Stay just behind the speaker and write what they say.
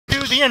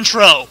the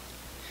intro.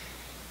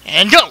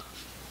 And go!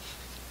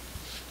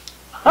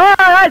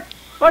 Alright!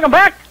 Welcome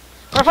back!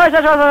 We're flying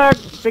over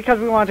because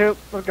we want to.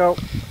 Let's go.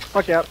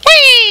 Fuck yeah.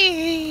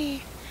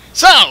 Whee!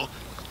 So,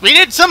 we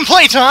did some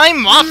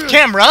playtime off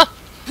camera.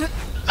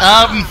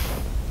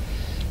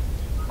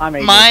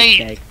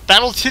 My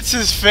Battle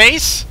Tits'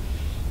 face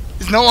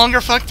is no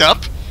longer fucked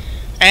up.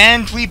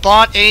 And we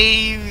bought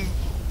a...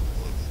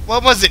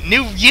 What was it?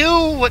 New View?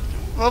 What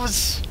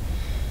was...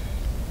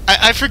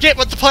 I forget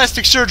what the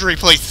plastic surgery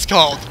place is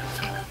called.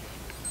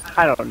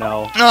 I don't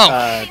know.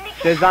 No.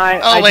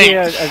 Design, oh,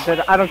 idea,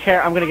 I don't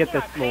care. I'm gonna get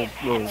this little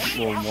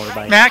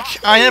motorbike.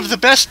 Mac, I have the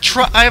best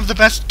car.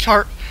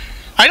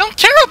 I don't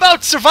care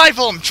about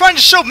survival. I'm trying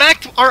to show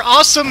Mac our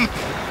awesome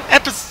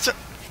episode.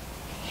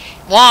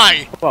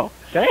 Why? Whoa.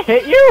 Did I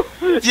hit you?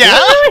 Yeah. Did I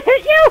really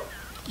hit you?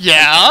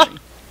 Yeah.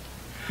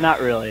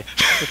 Not really.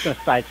 Just gonna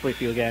side sweep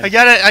you again.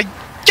 God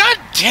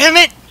damn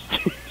it!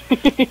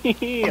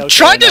 I'm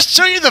trying to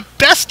show you the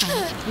best.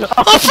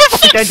 Oh, for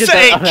fuck's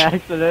sake! On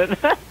accident.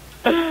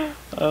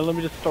 Let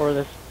me just store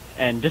this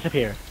and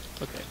disappear.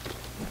 Okay.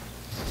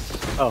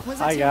 Oh,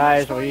 hi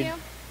guys. What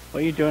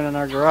are you doing in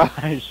our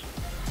garage?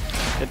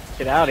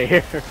 Get out of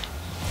here.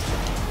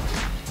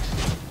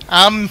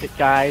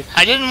 Guys.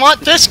 I didn't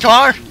want this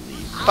car,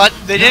 but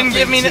they didn't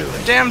give me the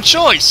damn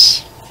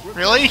choice.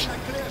 Really?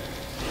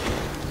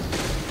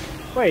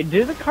 Wait,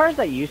 do the cars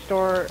that you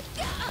store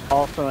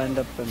also end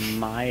up in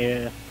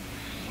my...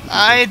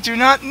 I do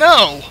not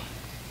know.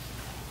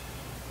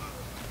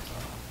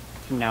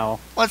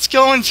 No. Let's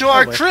go into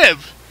our crib.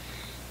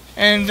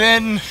 And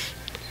then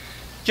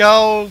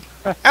go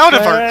out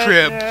of our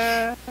crib.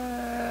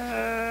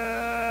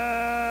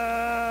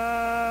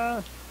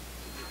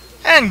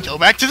 And go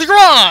back to the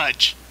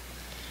garage.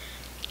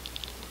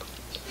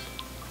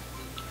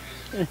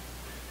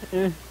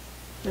 Are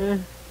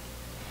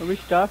we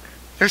stuck?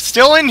 They're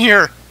still in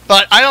here,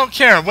 but I don't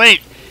care.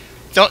 Wait.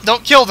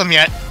 Don't kill them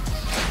yet.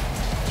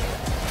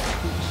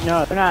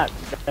 No, they're not.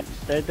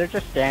 They're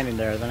just standing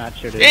there. They're not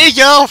shooting. There you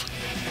go.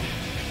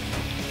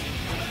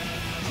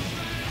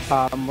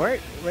 Where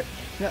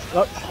no,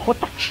 what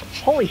the?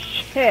 Holy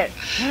shit!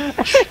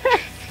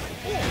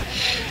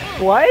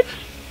 What?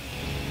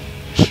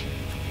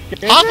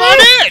 Hop on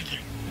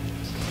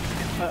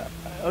in.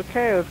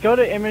 Okay, let's go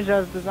to image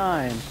as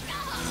design.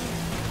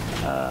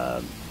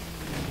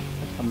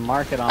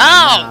 Mark it on the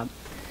map.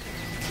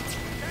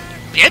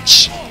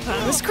 Bitch!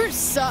 This cruise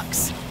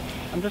sucks.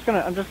 I'm just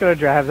gonna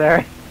drive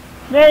there.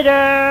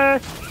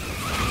 Later.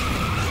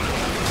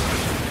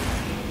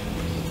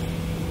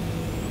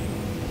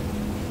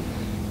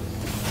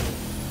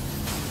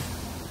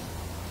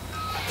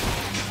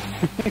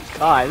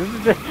 God,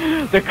 this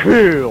is the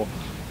crew.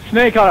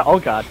 Snake on. Oh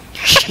God.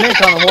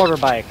 Snake on a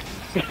motorbike.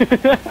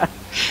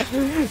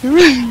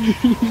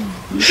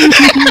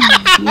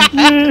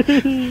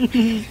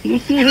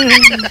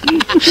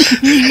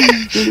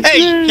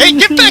 Hey,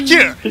 get back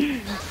here!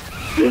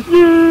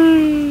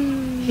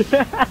 The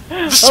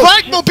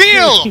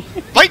Swagmobile!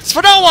 Waits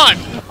for no one!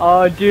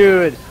 Oh,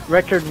 dude.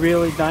 Record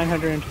really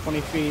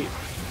 920 feet.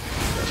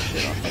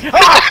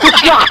 Oh,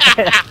 God!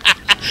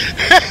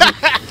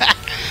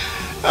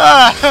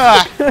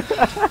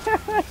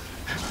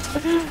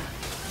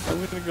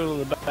 I'm gonna go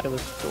to the back of the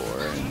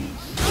store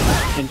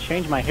and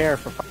change my hair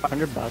for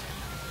 $500.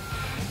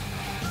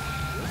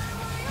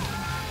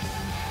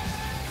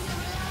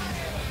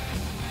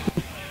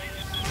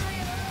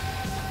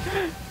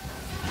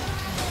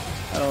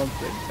 I don't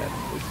think that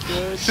was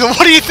good. So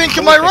what do you think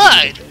of my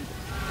ride?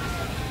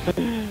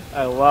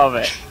 I love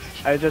it.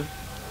 I'm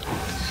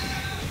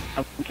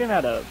looking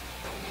at a...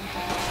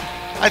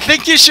 I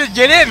think you should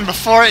get in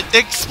before it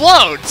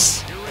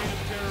explodes.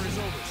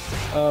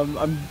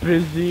 I'm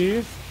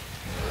busy.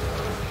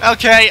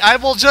 Okay, I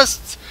will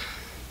just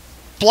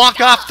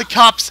block off the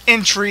cops'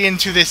 entry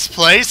into this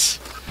place.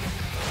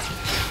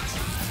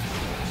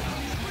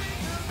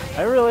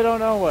 I really don't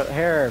know what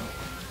hair...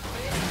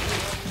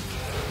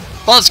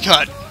 Buzz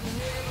cut.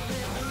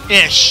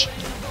 Ish.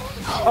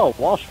 Oh,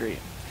 Wall Street.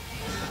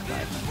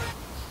 Nice.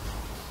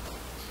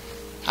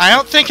 I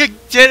don't think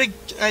it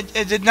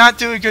did not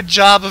do a good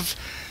job of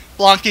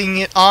blocking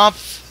it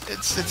off.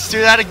 Let's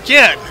do that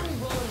again.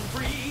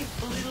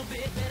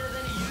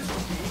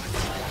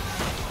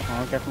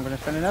 Well, I guess I'm gonna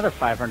spend another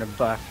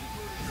 $500.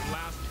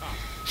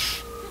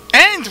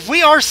 And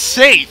we are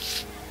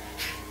safe.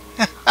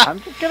 I'm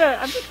just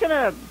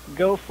gonna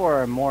go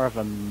for more of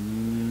a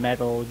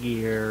Metal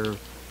Gear,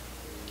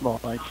 well,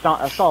 it's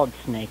not a solid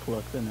Snake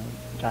look than a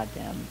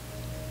goddamn.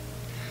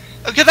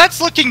 Okay,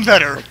 that's looking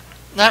better.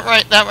 That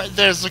right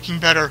there is looking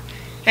better.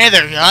 Hey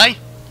there, guy.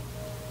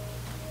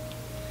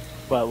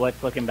 Well,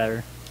 what's looking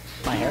better?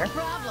 My hair?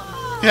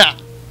 Yeah.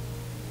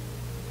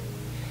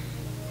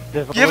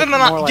 Give him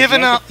an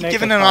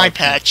eye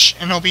patch,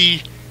 and he'll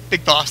be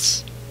Big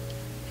Boss.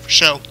 For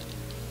show.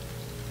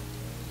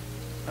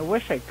 I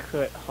wish I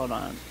could. Hold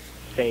on.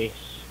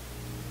 Face.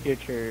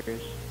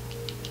 Futures.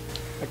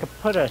 I could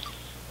put a.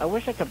 I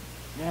wish I could.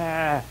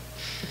 Yeah.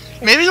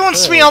 Maybe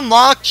once we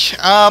unlock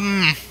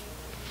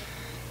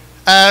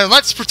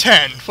Let's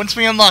pretend, once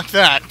we unlock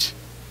that.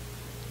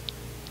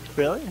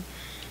 Really?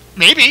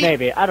 Maybe.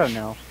 Maybe, I don't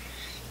know.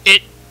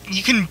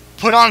 You can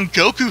put on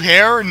Goku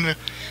hair and the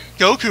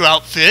Goku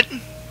outfit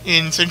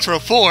in Saints Row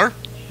 4.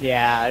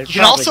 Yeah, you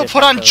can also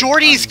put on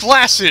Jordy's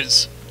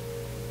glasses.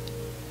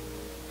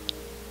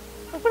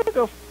 I'm gonna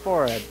go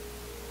for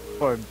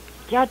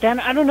God damn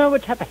it, I don't know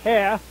what type of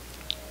hair.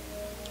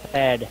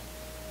 Head.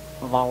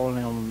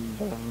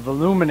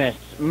 Voluminous.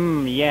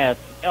 Yes.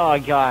 Oh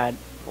god.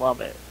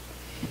 Love it.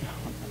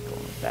 I'm not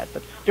going with that.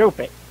 That's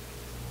stupid.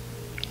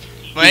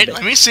 Wait,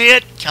 let me see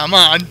it. Come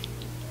on.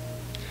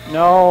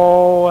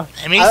 No.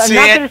 Let me see it.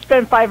 I'm not gonna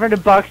spend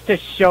 $500 to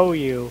show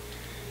you.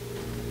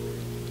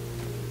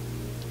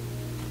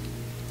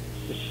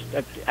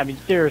 I mean,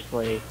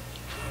 seriously.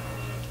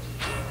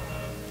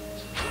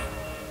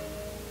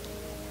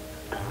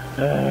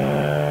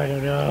 I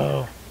don't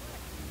know.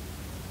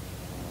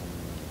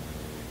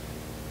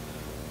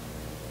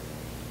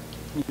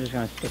 I'm just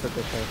gonna stick with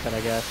this haircut,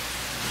 I guess.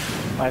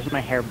 Why is my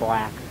hair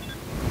black?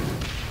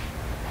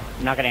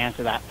 I'm not gonna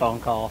answer that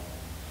phone call.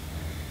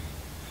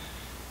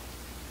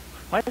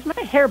 Why is my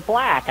hair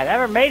black? I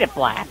never made it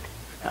black.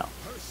 Oh.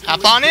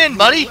 Hop on in,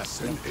 buddy.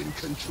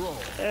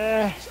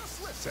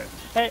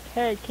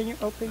 Hey, can you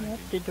open up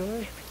the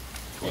door?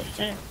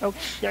 Oh,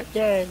 yeah.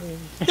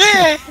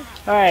 Yeah.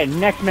 Alright,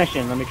 next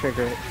mission. Let me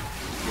trigger it.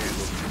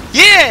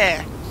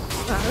 Yeah.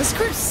 Wow, this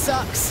cruise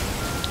sucks.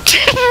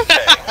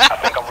 I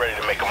think I'm ready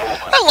to make a move.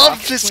 I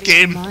love this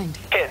game.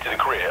 Head to the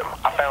crib.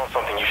 I found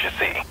something you should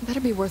see. Better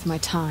be worth my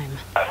time.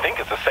 I think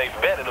it's a safe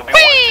bet. It'll be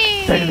worth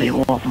it. Better be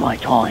worth my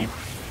time.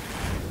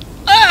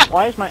 Ah!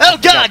 Why is my... Oh, I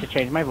forgot God! to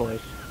change my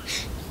voice.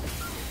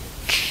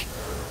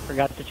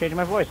 Forgot to change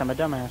my voice. I'm a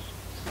dumbass.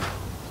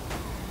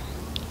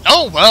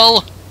 Oh,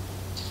 well.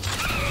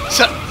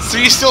 So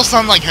you still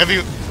sound like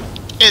Heavy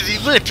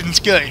Weapons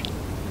guy.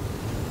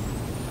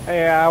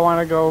 Hey, I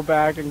want to go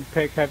back and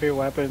pick Heavy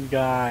Weapons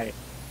guy.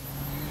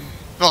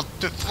 Well,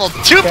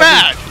 too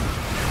bad.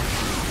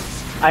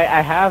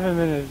 I have him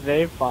in a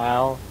save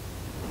file.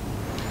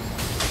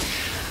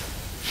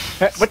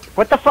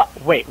 What the fuck?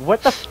 Wait,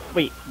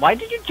 wait, why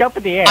did you jump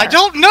in the air? I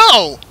don't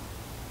know.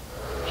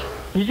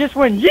 You just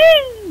went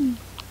yee!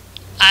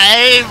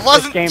 I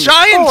wasn't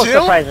trying to.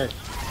 to.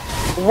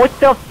 What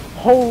the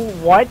whole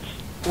what?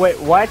 Wait,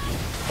 what?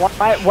 What?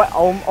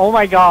 Oh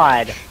my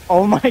god!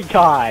 Oh my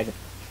god!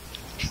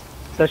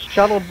 The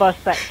shuttle bus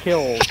that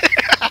killed.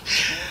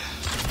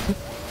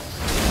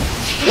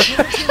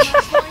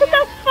 What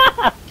the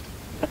fuck?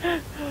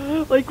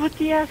 Like, what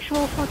the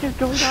actual fuck is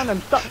going on?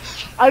 I'm stuck.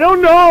 I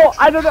don't know.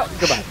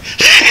 Goodbye.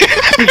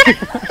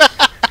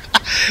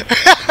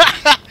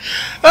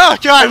 Oh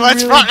god,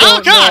 let's run!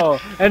 Oh god! Know.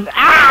 And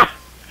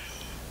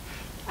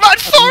Run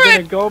for I'm gonna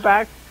it! go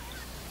back.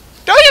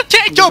 No, you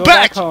can't go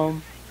back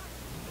home.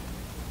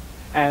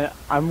 And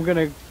I'm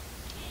gonna.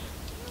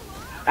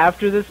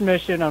 After this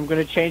mission, I'm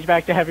gonna change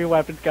back to Heavy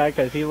Weapons guy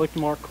because he looked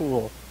more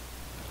cool.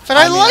 But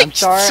I like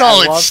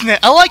Solid Snake.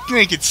 I like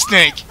Naked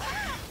Snake,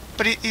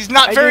 but he's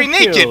not very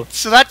naked. Too.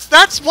 So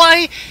that's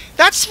why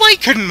he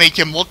couldn't make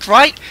him look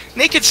right.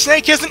 Naked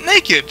Snake isn't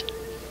naked.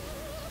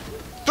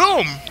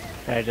 Boom.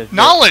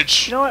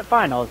 Knowledge. You know what?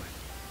 Fine.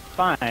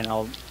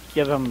 I'll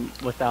give him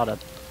without a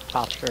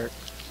top shirt.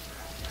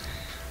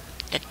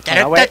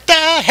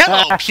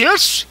 Hello,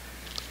 Pierce.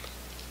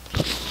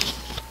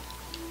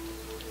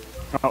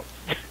 Oh.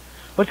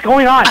 What's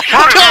going on?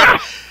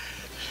 Help!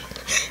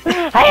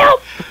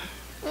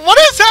 What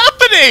is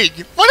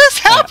happening? What is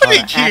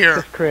happening here?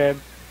 Access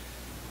crib,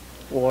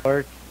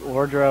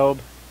 wardrobe,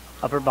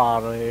 upper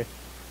body.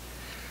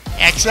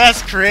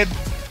 Access crib,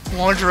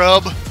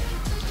 wardrobe.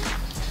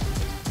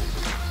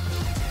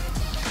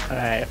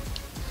 Alright.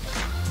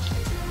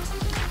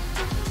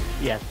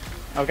 Yes.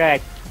 Okay.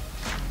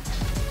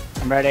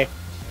 I'm ready.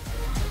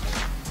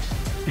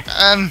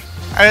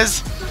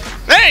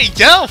 There you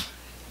go.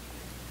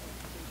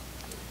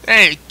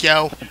 There you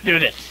go. Let's do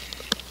this.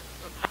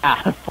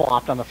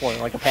 Flopped on the floor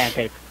like a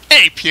pancake.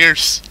 Hey,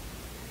 Pierce.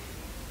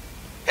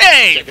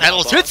 Hey,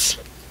 Metal Tits.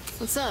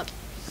 What's up?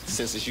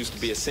 Since this used to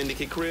be a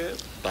syndicate crib,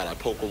 thought I'd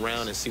poke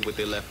around and see what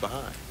they left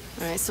behind.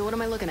 Alright, so what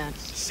am I looking at?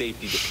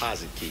 Safety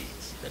deposit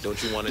keys. Now,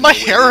 don't you want to my know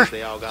hair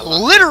they all got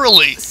locked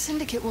literally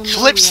Syndicate will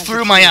flips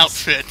through my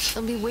outfit.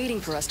 They'll be waiting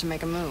for us to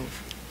make a move.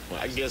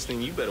 Well, I guess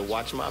then you better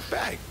watch my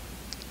back.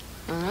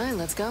 Alright,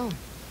 let's go.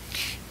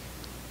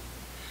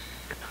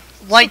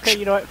 Like, okay,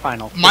 you know what?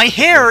 Final. My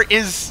hair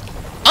is...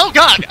 Oh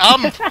god,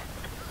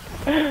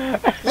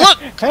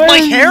 look, my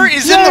hair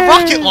is in the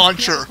rocket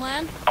launcher.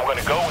 I'm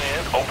gonna go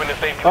in, open the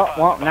safety Oh,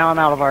 well, now I'm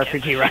out of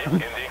RPG round.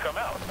 and then come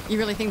out. You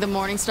really think the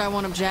Morningstar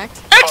won't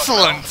object?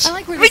 Excellent! I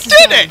like where We this is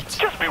did going. it!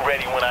 Just be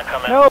ready when I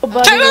come out.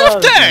 Nobody 10 out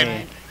of loves 10.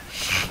 me.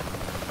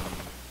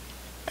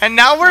 And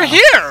now we're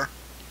here!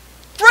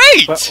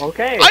 Great! But,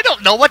 okay. I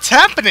don't know what's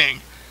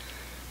happening.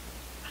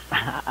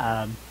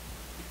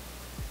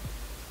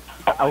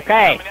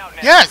 Okay.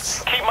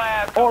 Yes. Keep my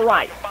ass All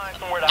right.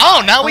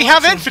 Oh, now we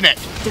have infinite.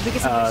 Did we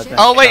get some good shit?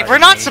 Oh wait, we're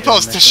not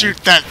supposed to shoot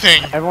that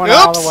thing. Everyone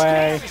out of Oops. the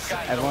way.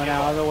 Everyone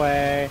out of the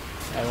way.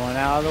 Everyone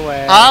out of the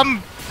way.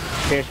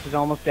 Pierce is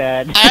almost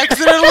dead. I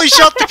accidentally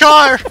shot the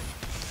car.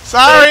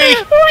 Sorry.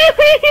 Why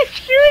were you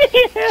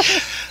shooting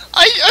him?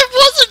 I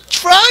wasn't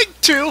trying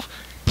to.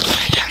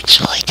 I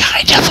actually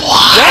kind of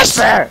was.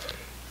 Jasper!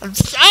 I'm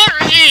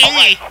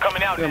sorry. I'm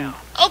coming out now.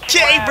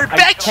 Okay, we're I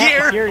back can't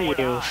here. hear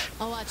you.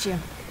 I'll watch you.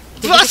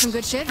 Did you get Plus, some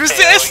good shit?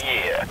 resist,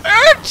 Hell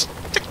yeah. urge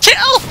to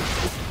kill.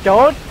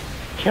 Don't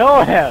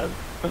kill him.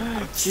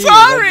 Jeez,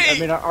 Sorry. I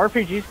mean, our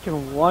RPGs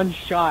can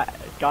one-shot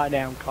a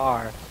goddamn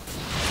car.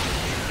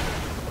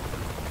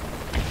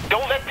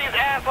 Don't let these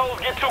assholes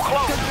get too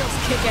close.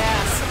 Kick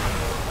ass.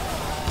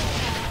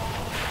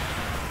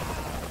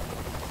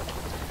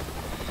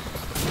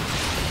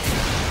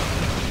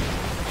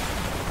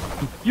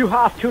 You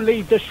have to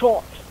leave the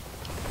shot.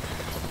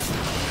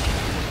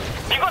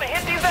 You gonna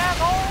hit these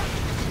assholes?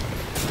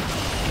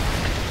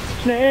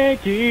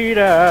 Snake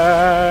eater.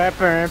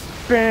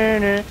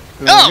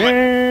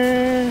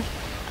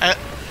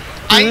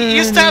 I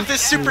used to have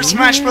this Super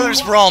Smash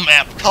Bros. Brawl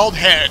map called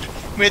Head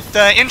with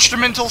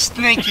instrumental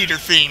Snake Eater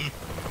theme.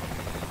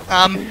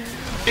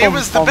 It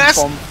was the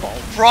best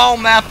Brawl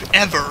map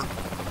ever.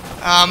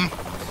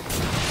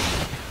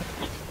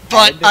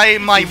 But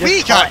my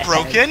Wii got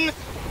broken,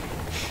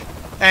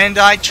 and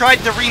I tried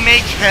to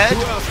remake Head.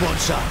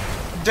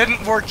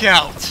 Didn't work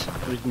out.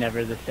 It was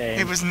never the same.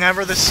 It was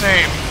never the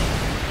same.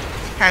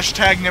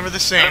 Hashtag never the A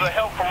same. little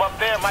help from up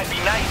there might be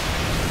nice.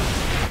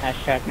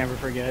 Hashtag never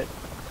forget.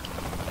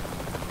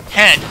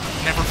 Head,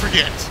 never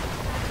forget.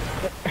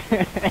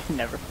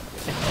 Never.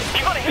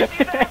 You gonna hit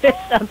these assholes? It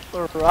sounds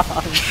so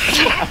wrong.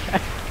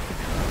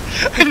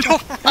 I know,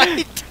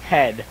 right?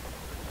 Head.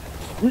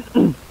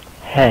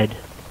 Head.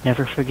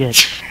 Never forget.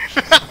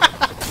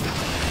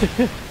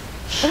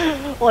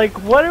 Like,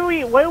 what are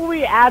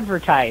we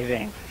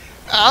advertising?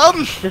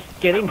 Just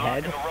getting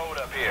head? The road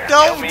up here.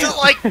 No, Help me.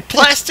 like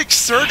plastic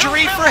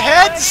surgery for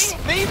heads,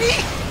 maybe?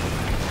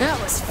 That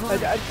was fun.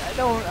 I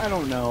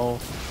don't know.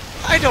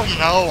 I don't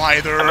know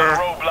either. Another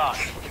roadblock.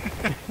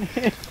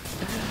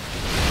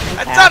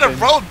 That's not a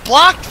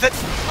roadblock. That.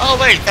 Oh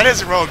wait, that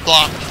is a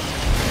roadblock.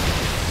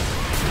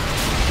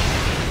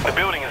 The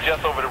building is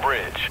just over the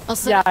bridge. I'll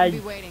sit Yeah, and be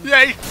waiting.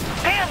 Yay!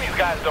 Damn, these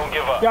guys don't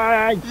give up.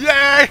 Yay!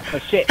 Yay! Oh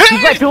shit!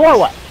 He's right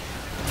below us.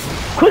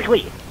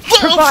 Quickly! Full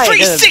provide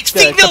 360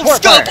 the no support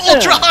scope fire.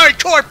 ultra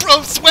hardcore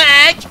pro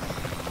swag.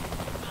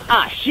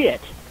 Ah shit!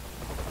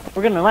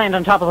 We're gonna land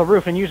on top of the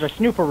roof and use our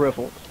snooper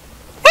rifles.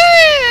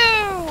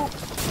 Woo!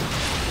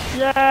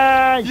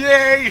 Yay!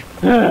 Yay!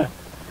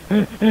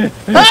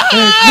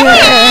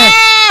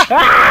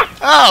 Ah!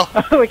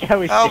 Oh, Look how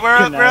we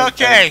we're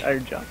okay. Our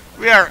jump.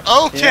 we are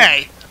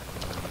okay.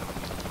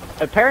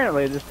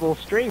 Apparently, this little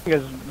stream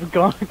is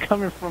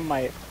coming from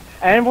my,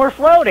 and we're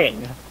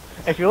floating.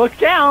 If you look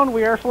down,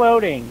 we are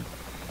floating.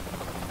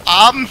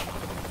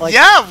 Like-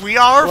 Yeah, we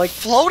are like-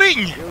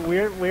 floating.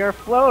 We are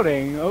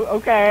floating.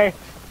 Okay.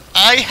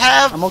 I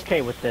have I'm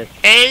okay with this.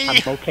 a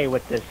I'm okay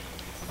with this.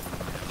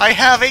 I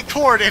have a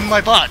cord in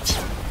my butt.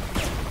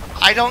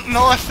 I don't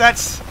know if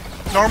that's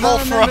normal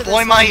for a remember boy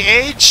this my one.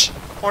 age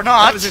or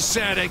not. That was a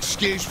sad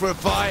excuse for a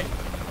fight.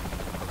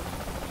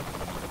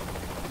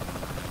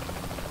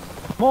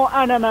 More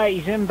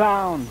enemies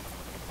inbound.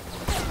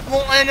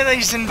 More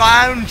enemies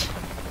inbound.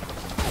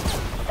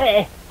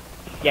 Eh.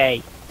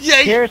 Yay.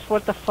 Yay! Pierce,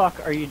 what the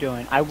fuck are you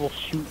doing? I will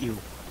shoot you.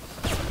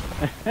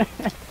 I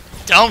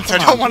Come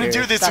don't on, want to Pierce.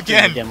 do this Stop being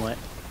a again. dimwit.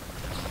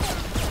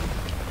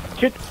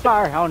 Shoot the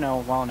fire. Oh no.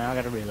 Well, now I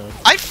gotta reload.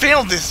 I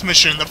failed this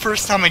mission the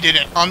first time I did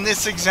it on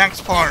this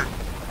exact part.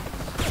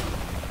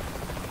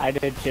 I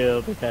did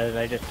too, because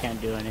I just can't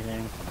do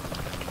anything.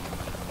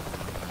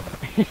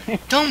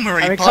 Don't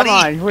worry, I mean, buddy.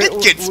 come on,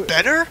 It gets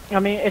better. I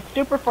mean, it's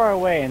super far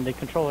away and the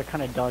controls are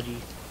kind of dodgy.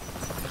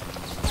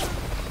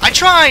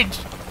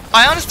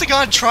 I honest to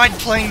God tried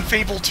playing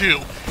Fable 2.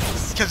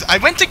 Because I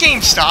went to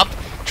GameStop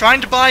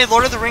trying to buy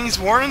Lord of the Rings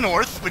War in the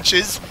North, which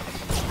is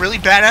a really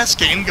badass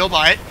game, go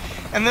buy it.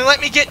 And they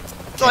let me get,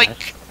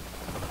 like,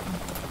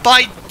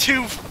 buy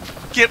 2,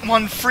 get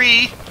 1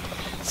 free.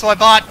 So I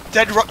bought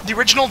the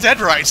original Dead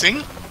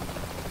Rising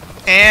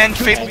and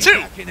Fable 2.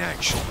 Back in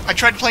action. I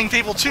tried playing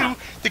Fable 2.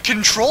 The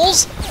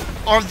controls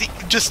are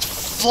just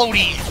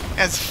floaty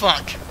as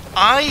fuck.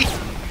 I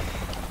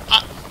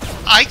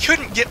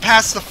couldn't get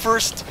past the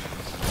first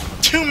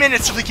 2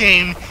 minutes of the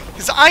game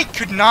because I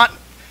could not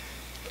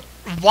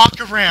walk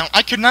around.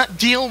 I could not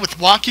deal with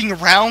walking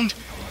around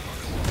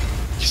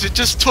because it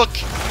just took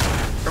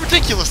a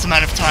ridiculous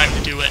amount of time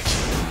to do it.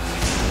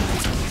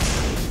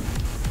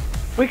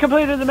 We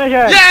completed the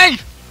mission! Yay!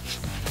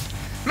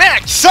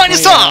 Max, sign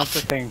us That's the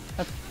off! thing.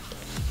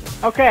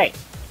 Okay,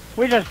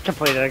 we just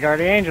completed a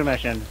Guardian Angel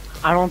mission.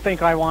 I don't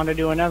think I want to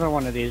do another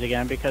one of these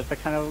again because they're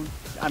kind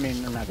of, I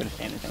mean, I'm not going to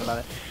say anything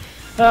about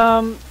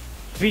it.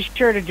 Be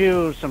sure to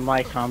do some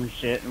like, comment,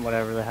 shit, and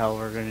whatever the hell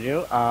we're going to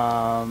do.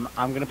 I'm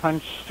going to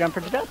punch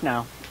Jumper to death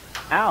now.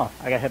 Ow,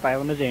 I got hit by a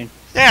limousine.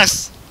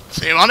 Yes!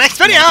 See you on next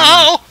video!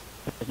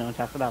 There's no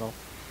attack the battle.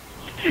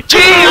 Gee,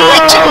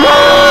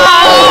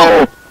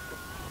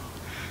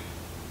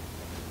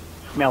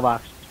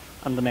 Mailbox.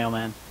 I'm the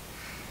mailman.